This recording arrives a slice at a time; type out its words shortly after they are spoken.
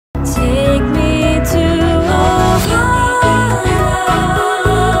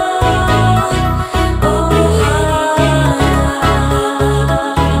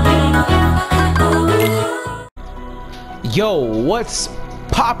Yo, what's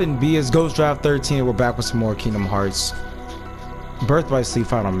poppin'? BBS Ghost Draft 13. We're back with some more Kingdom Hearts Birth by Sleep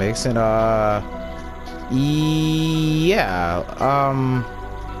Final Mix, and yeah,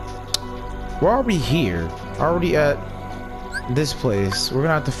 we're already here, already at this place. We're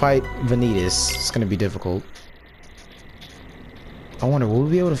gonna have to fight Ventus. It's gonna be difficult. I wonder, will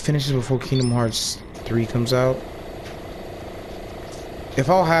we be able to finish this before Kingdom Hearts 3 comes out? If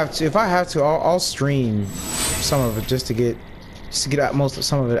I have to, I'll stream some of it just to get out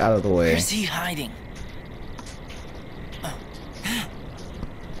some of it out of the way. Where's he hiding?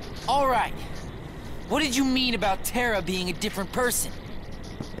 All right. What did you mean about Terra being a different person?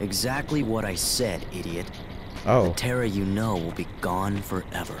 Exactly what I said, idiot. Oh. The Terra you know will be gone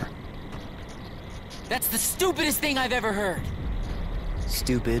forever. That's the stupidest thing I've ever heard.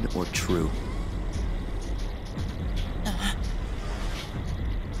 Stupid or true?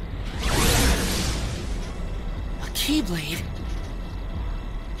 A Keyblade?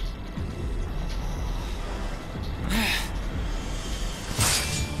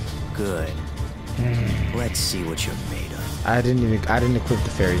 Good. Let's see what you're made of. I didn't equip the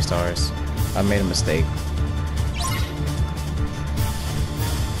fairy stars. I made a mistake.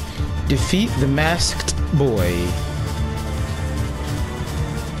 Defeat the masked boy.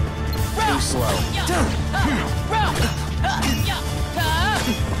 Too slow.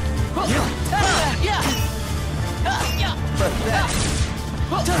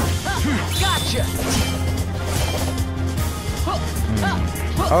 Gotcha.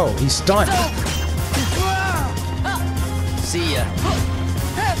 Oh, he's stunned. See ya.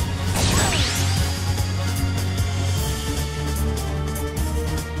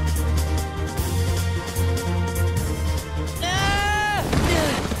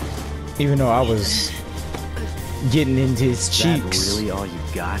 Even though I was getting into his Is cheeks. that really all you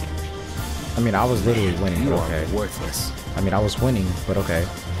got? I mean, I was literally winning, You but are okay. worthless. I mean, I was winning, but okay.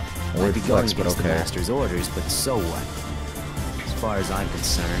 Might be going Flex, but against the okay. master's orders, but so what? As far as I'm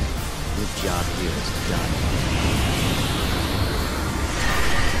concerned, your job here is done.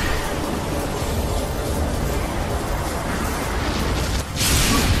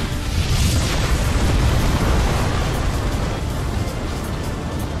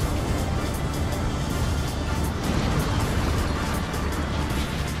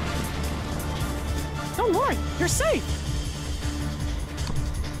 Don't worry, you're safe.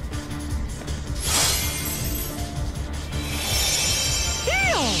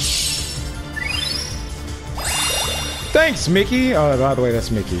 Thanks, Mickey. Oh, by the way,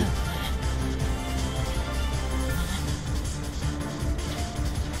 that's Mickey.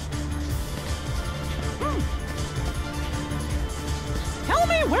 Tell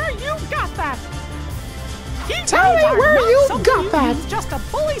me where you got that. Tell me where you got that. Just to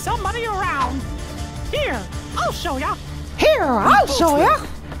bully somebody around. Here, I'll show ya. Here, I'll show ya.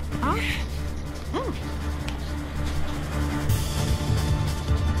 Huh?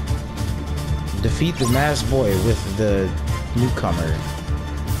 Defeat the masked boy with the newcomer.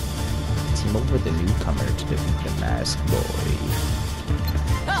 Team up with the newcomer to defeat the masked boy.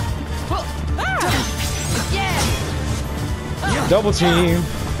 Double team.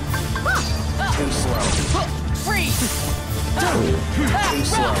 Too slow. Freeze. Too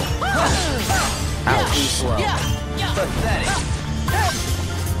slow. Ouch. Too slow. Pathetic.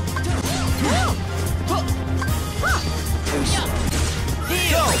 Too slow.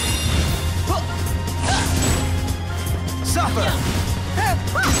 Go! Suffer!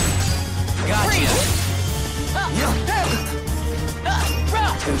 Gotcha!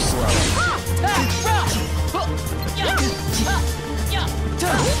 Too slow. Come on!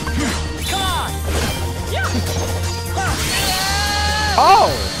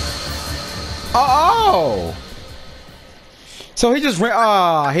 Oh! Oh! So he just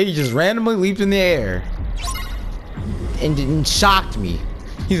randomly leaped in the air and shocked me.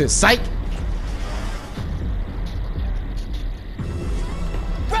 He's a psych.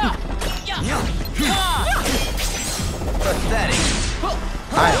 Pathetic.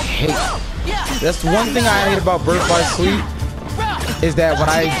 I hate. That's one thing I hate about Birth by Sleep is that when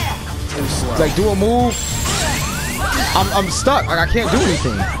I Too slow. like do a move, I'm stuck. Like I can't do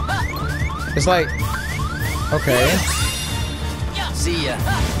anything. It's like, okay. See ya.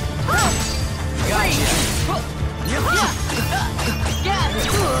 Gotcha.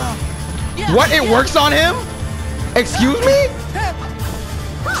 What? It works on him? Excuse me?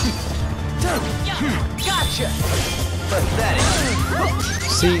 Gotcha! Pathetic.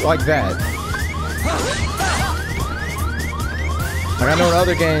 See, like that. Like I know in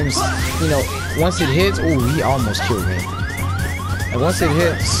other games, you know, once it hits, ooh, he almost killed me. And once it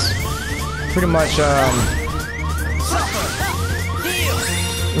hits, pretty much,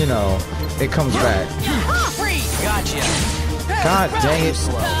 you know, it comes back. Gotcha. God dang it.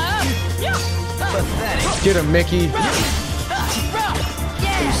 Slow. Pathetic. Get him, Mickey.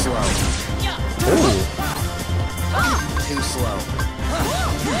 Too slow. Ooh. Too slow.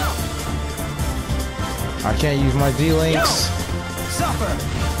 I can't use my D-links. Suffer.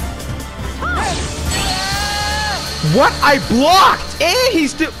 What? I blocked! And he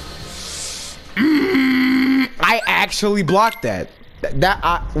still... I actually blocked that.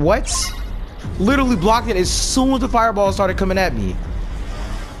 What? Literally blocked it as soon as the fireball started coming at me.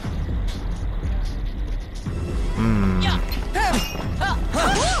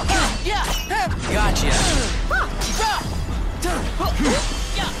 Gotcha.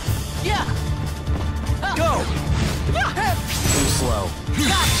 Go. Too slow.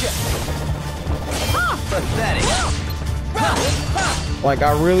 Gotcha. Pathetic. Like,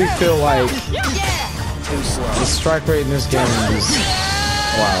 I really feel like Too slow. the strike rate in this game is...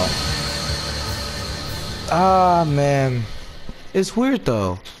 Wow. Ah, man. It's weird,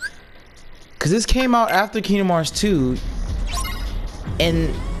 though. Because this came out after Kingdom Hearts 2.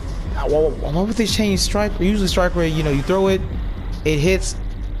 And... Why would they change strike? Usually strike rate, you know, you throw it, it hits,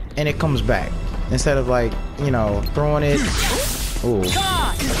 and it comes back. Instead of, like, you know, throwing it... Ooh.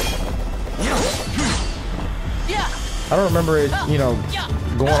 I don't remember it, you know,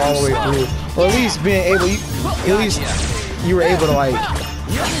 going all the way through. Or at least being able... at least you were able to, like,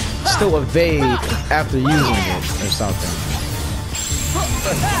 still evade after using it or something.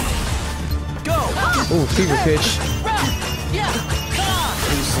 Ooh, fever pitch.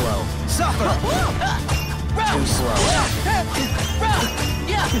 Too slow. Suffer. Too slow.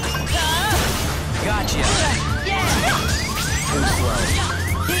 Gotcha. Too slow.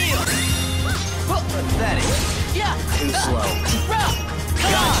 Pathetic. Too slow.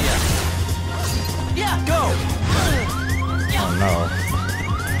 Gotcha. Go. Oh no.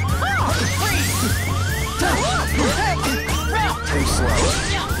 Too slow.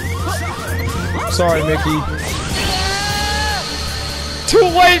 Sorry, Mickey. Too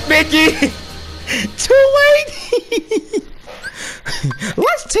late, Mickey! Too late!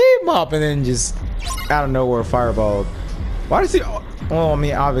 Let's team up and then just out of nowhere fireball. Why does he... Well, I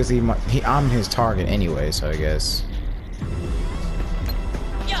mean, obviously I'm his target anyway, so I guess.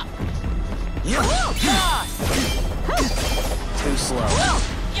 Too slow.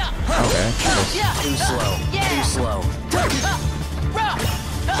 Okay. Too slow. Too slow.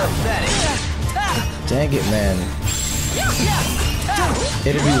 Pathetic. Dang it, man.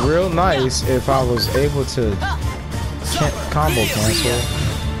 It'd be real nice if I was able to combo cancel.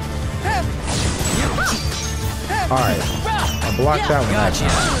 Alright. I blocked that one that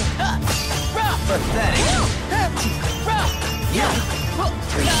time.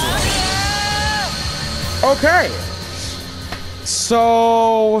 Okay.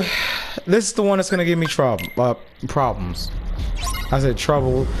 So this is the one that's gonna give me problems. I said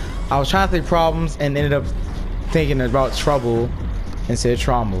trouble. I was trying to say problems and ended up thinking about trouble and said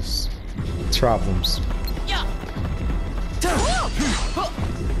traumas. Problems.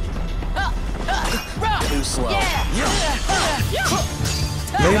 Too slow.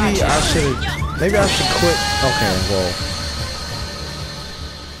 Maybe I should quit. Okay, well.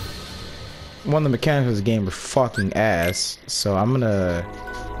 One of the mechanics of this game are fucking ass, so I'm gonna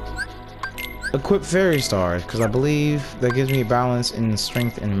equip Fairy Stars, because I believe that gives me balance in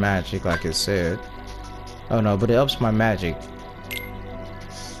strength and magic, like it said. Oh no, but it ups my magic.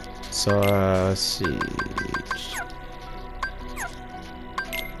 So, let's see.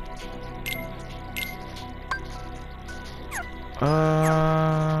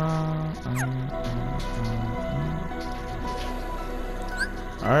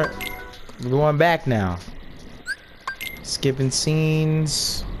 Alright. We're going back now. Skipping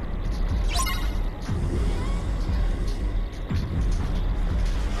scenes.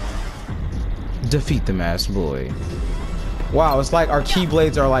 Defeat the masked boy. Wow, it's like our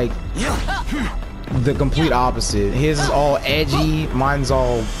keyblades are like the complete opposite. His is all edgy, mine's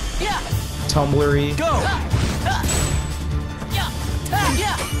all tumblery.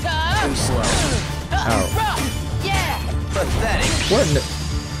 Too slow. Oh. Pathetic. What in the...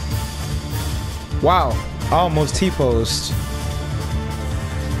 Wow, I almost T-posed.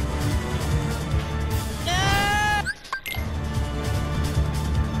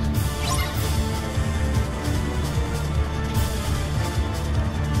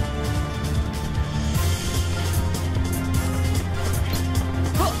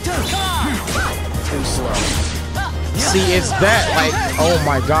 Too slow. See, it's that, like, oh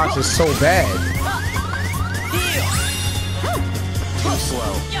my gosh, it's so bad. Too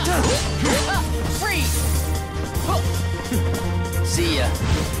slow. See ya.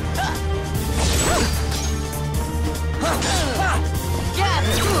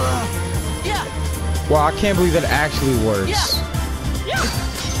 Wow, I can't believe that actually works.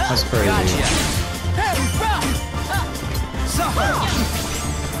 That's crazy. Gotcha. Suffer.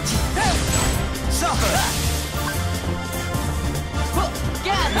 Suffer.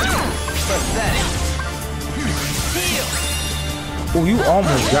 Pathetic. Heal. Oh, you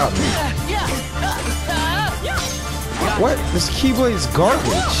almost got me. What? This Keyblade is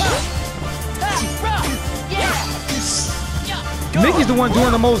garbage. Mickey's the one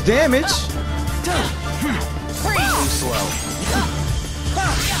doing the most damage. Too slow.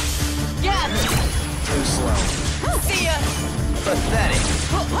 Too slow. See ya. Pathetic.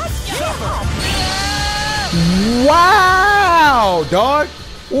 Wow, dog.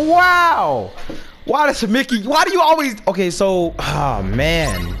 Wow. Why does Mickey? Why do you always? Okay, so, oh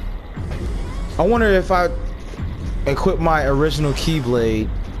man. I wonder if I equip my original Keyblade,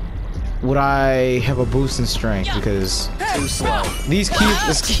 would I have a boost in strength? Because Too slow. this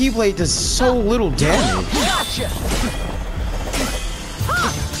Keyblade does so little damage. Gotcha.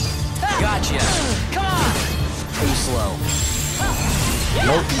 Gotcha. Come on. Too slow.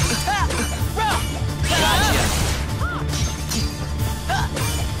 Nope. Gotcha.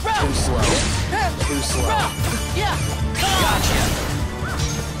 Too slow. Too slow. Gotcha.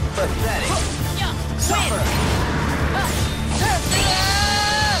 Pathetic. Suffer.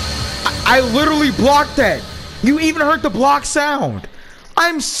 I literally blocked that. You even heard the block sound.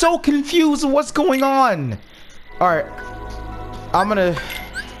 I'm so confused with what's going on. All right, I'm gonna.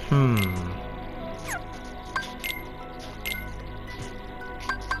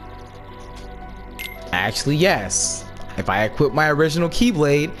 Actually, yes. If I equip my original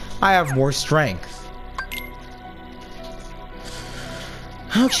Keyblade, I have more strength.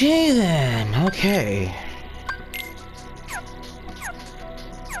 Okay then. Okay.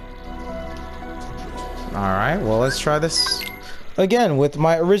 Alright, well, let's try this again with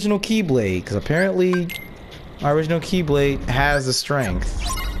my original Keyblade, because apparently my original Keyblade has the strength.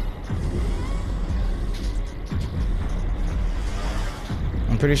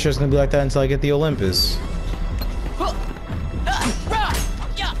 I'm pretty sure it's gonna be like that until I get the Olympus.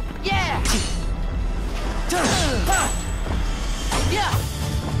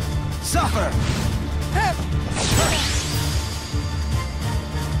 Suffer.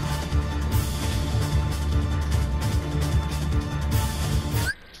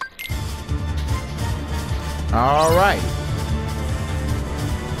 All right.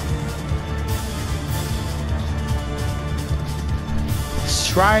 Let's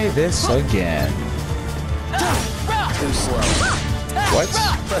try this again. Too slow. What?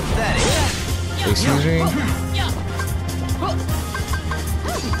 Pathetic. Excuse me?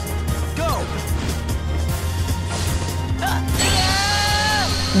 Go.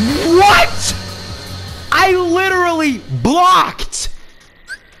 What? I literally blocked.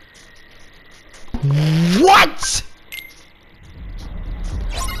 What?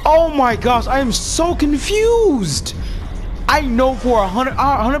 Oh my gosh, I am so confused. I know for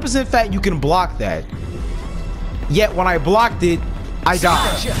 100% fact you can block that. Yet when I blocked it, I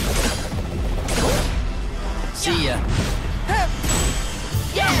died. See ya.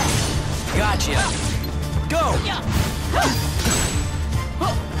 Gotcha. Go.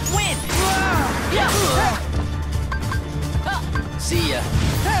 Win. See ya.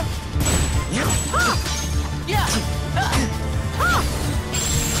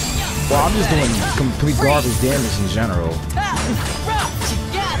 Well, I'm just doing complete garbage damage in general.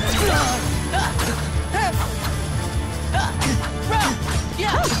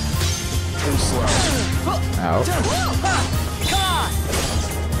 Too slow. Out. Come on.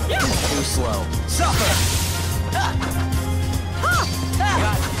 Too slow. Suffer.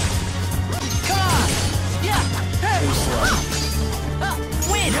 Come on. Too slow.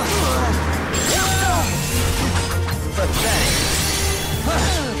 Win. Pathetic.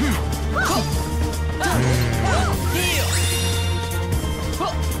 Heal.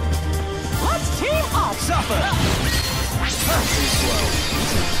 Let's team up. Suffer. Too slow.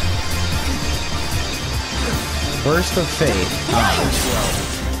 Burst of Fate. Too slow.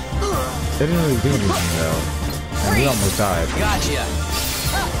 They didn't really do anything though. And we almost died. Gotcha.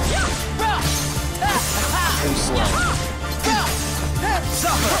 Too slow.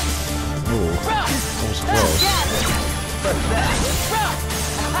 Suffer. Ooh, that was close. Pathetic.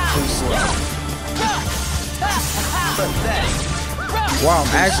 Too slow. Pathetic. Wow,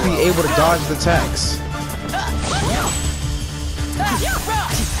 I'm actually able to dodge the attacks.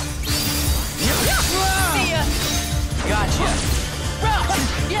 Gotcha.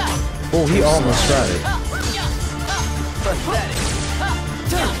 Oh, he almost tried it. Pathetic.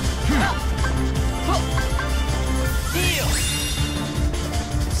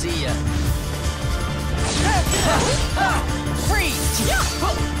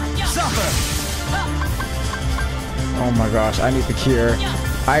 Oh my gosh, I need the cure.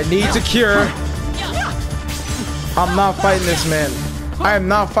 I need the cure. I'm not fighting this man. I am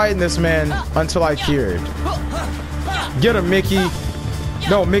not fighting this man until I cured. Get him, Mickey.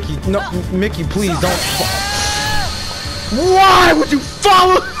 No, Mickey. No, Mickey, please don't. Why would you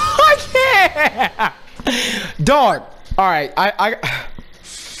follow? I can't. Dog. All right.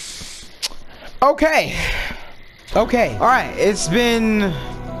 Okay. Okay. All right. It's been.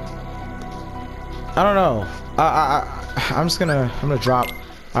 I don't know. I'm gonna drop.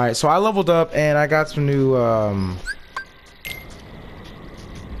 All right. So I leveled up and I got some new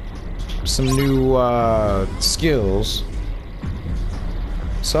skills.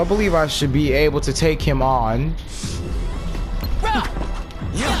 So I believe I should be able to take him on.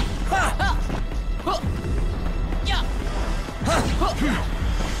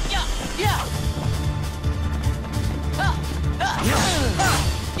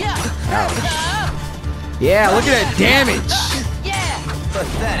 Yeah, look at that damage.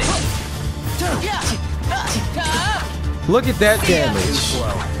 Look at that damage.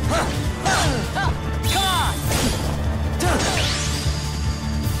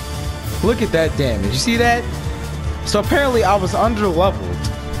 Look at that damage. You see that? So apparently I was under leveled.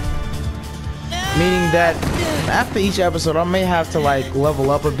 Meaning that after each episode I may have to like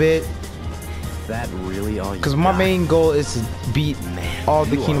level up a bit. That really all you Because my main goal is to beat all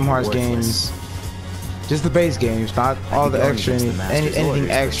the Kingdom Hearts games. Just the base games, not all the extra, anything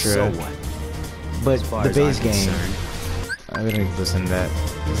extra. But the base game. I didn't listen to that.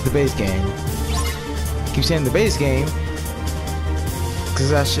 It's the base game. Keep saying the base game.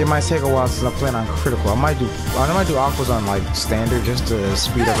 Because it might take a while since I'm playing on critical. I might do aquas on like standard just to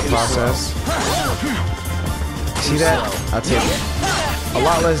speed up the process. See that? I take a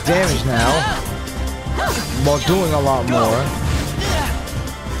lot less damage now while doing a lot more.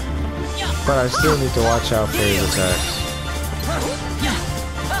 But I still need to watch out for his attacks.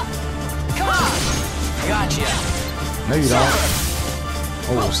 No, you don't.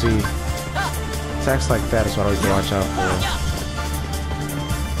 Oh, see. Attacks like that is what I need to watch out for.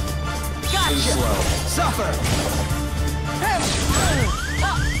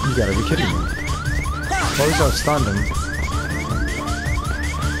 You gotta be kidding me. At least I've stunned him.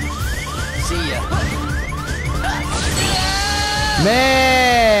 See ya.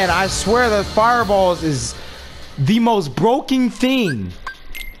 Man, I swear that fireballs is the most broken thing.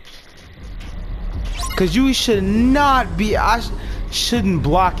 Cause you should not be. I shouldn't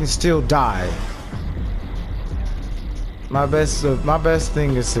block and still die. My best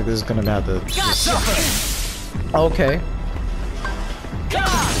thing is gonna have to. Okay.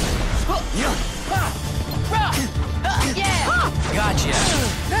 Gotcha.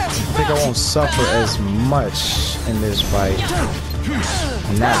 I think I won't suffer as much in this fight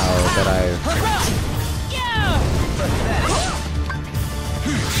now that I've.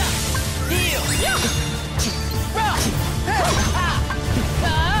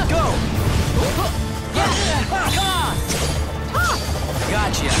 Go.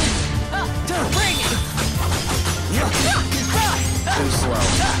 Gotcha. Bring it. Too slow.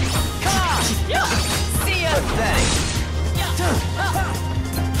 See ya. Pathetic.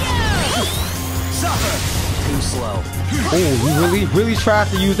 Suffer. Too slow. Oh, he really tried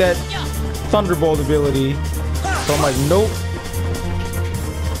to use that Thunderbolt ability. So I'm like, nope.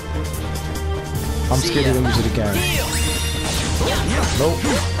 I'm scared to use it again. Nope.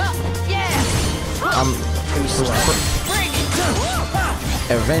 I'm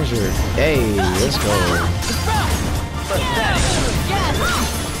Avenger. Hey, let's go.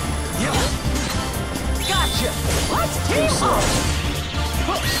 Gotcha. Too slow.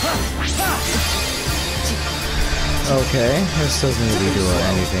 Okay, this doesn't really do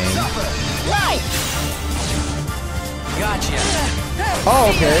anything. Right. Gotcha.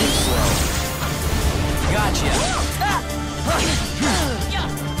 Oh, okay. Gotcha.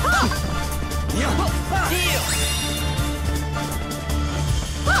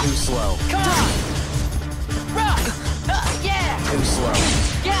 Too slow. Too slow.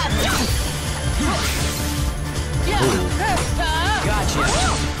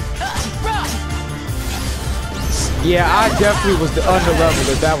 Yeah, I definitely was the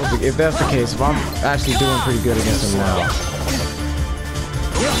underleveled if that's the case. If I'm actually doing pretty good against him now.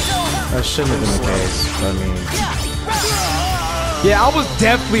 That shouldn't have been the case. I mean, yeah, I was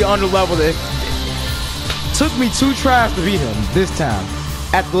definitely underleveled. It took me 2 tries to beat him this time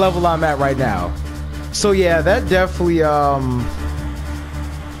at the level I'm at right now. So yeah, that definitely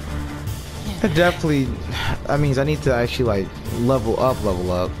that means I need to actually like level up.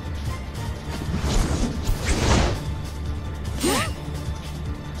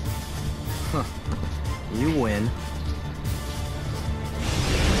 You win.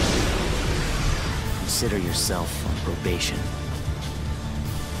 Consider yourself on probation.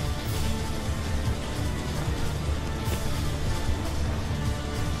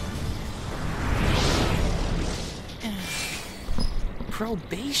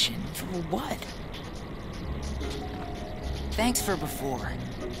 Probation? For what? Thanks for before.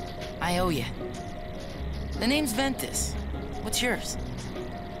 I owe you. The name's Ventus. What's yours?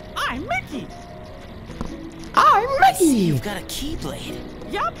 I'm Mickey. I'm I see Mickey. you've got a keyblade.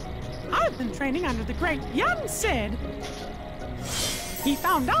 Yup. I've been training under the great young Sid. He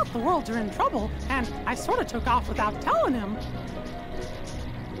found out the worlds are in trouble, and I sort of took off without telling him.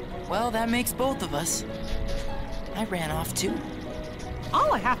 Well, that makes both of us. I ran off too.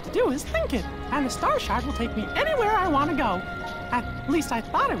 All I have to do is think it, and the Star Shard will take me anywhere I want to go. At least I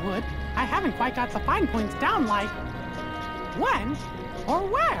thought it would. I haven't quite got the fine points down, like when or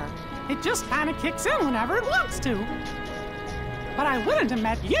where. It just kind of kicks in whenever it wants to. But I wouldn't have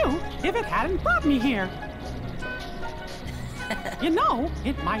met you if it hadn't brought me here. You know,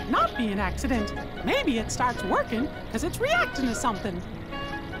 it might not be an accident. Maybe it starts working because it's reacting to something.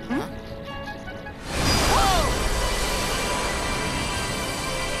 Hmm?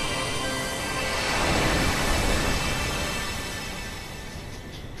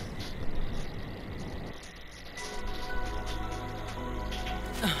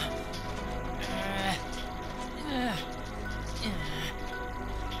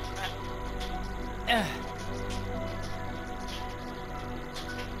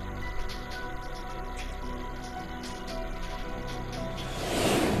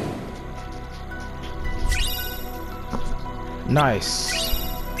 Nice.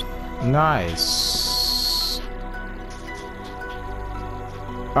 Nice.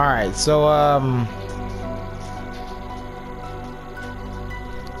 Alright, so, I'm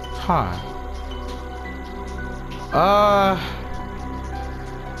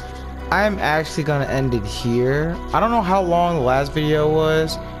actually gonna end it here. I don't know how long the last video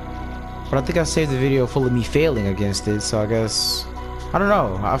was, but I think I saved the video full of me failing against it, so I guess... I don't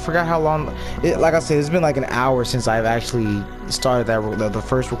know. I forgot how long. Like I said, it's been like an hour since I've actually started the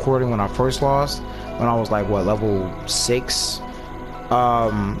first recording when I first lost, when I was like what, level 6.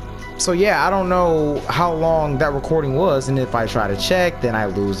 So yeah, I don't know how long that recording was, and if I try to check, then I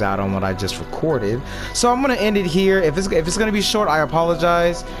lose out on what I just recorded. So I'm gonna end it here. If it's gonna be short, I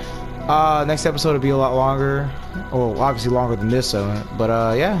apologize. Next episode will be a lot longer, well, obviously longer than this one.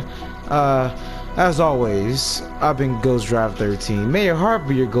 But yeah. As always, I've been Ghost Drive 13. May your heart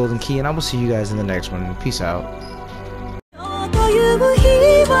be your golden key, and I will see you guys in the next one. Peace out.